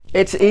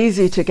It's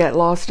easy to get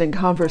lost in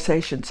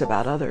conversations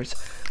about others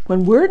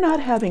when we're not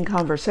having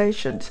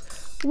conversations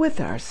with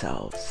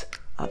ourselves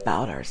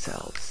about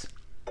ourselves.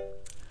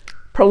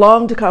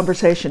 Prolonged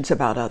conversations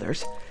about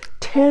others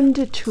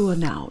tend to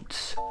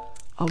announce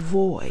a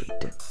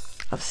void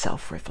of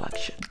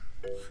self-reflection.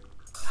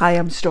 Hi,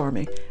 I'm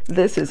Stormy.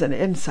 This is an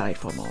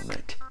insightful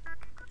moment.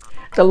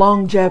 The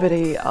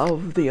longevity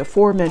of the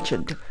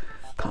aforementioned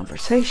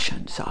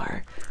conversations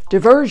are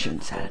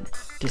diversions and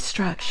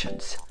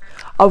distractions,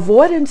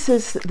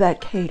 avoidances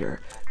that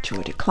cater to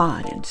a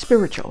decline in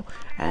spiritual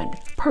and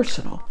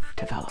personal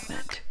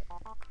development.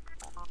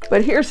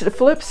 But here's the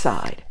flip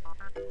side.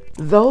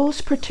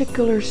 Those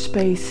particular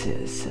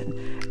spaces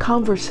and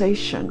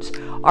conversations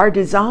are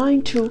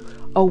designed to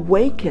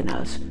awaken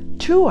us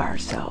to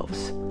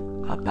ourselves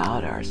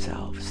about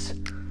ourselves.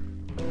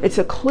 It's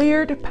a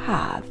cleared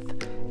path,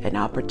 an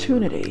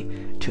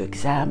opportunity to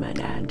examine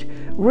and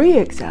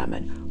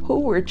re-examine who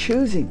we're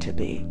choosing to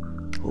be,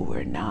 who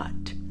we're not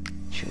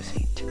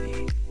choosing to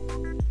be.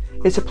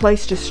 It's a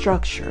place to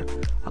structure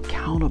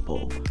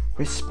accountable,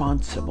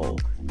 responsible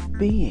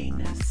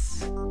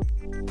beingness.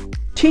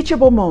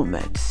 Teachable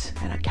moments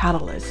and a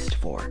catalyst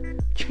for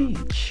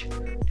change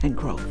and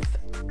growth.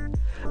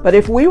 But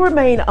if we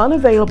remain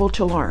unavailable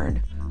to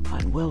learn,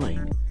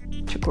 unwilling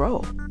to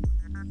grow,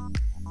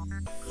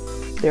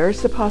 there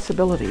is the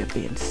possibility of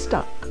being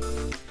stuck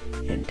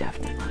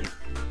indefinitely.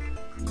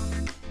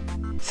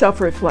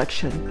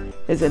 Self-reflection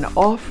is an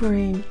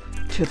offering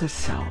to the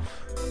self,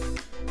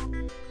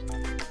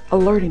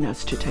 alerting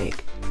us to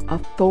take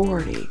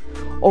authority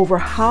over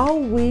how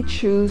we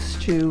choose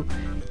to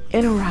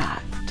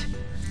interact,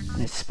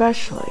 and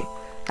especially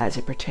as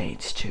it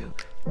pertains to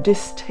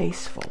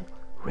distasteful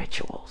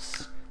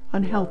rituals,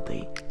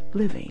 unhealthy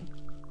living.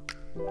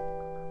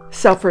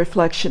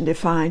 Self-reflection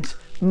defines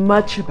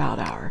much about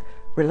our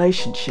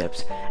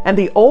relationships and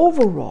the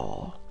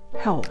overall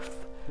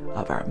health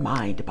of our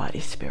mind, body,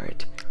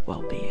 spirit,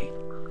 well-being.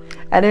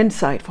 An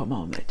insightful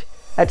moment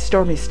at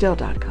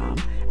StormyStill.com,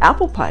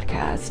 Apple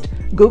Podcast,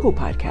 Google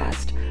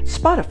Podcast,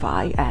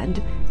 Spotify,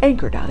 and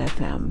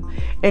Anchor.fm,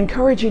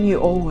 encouraging you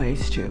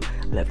always to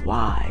live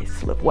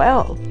wise, live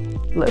well,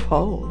 live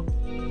whole.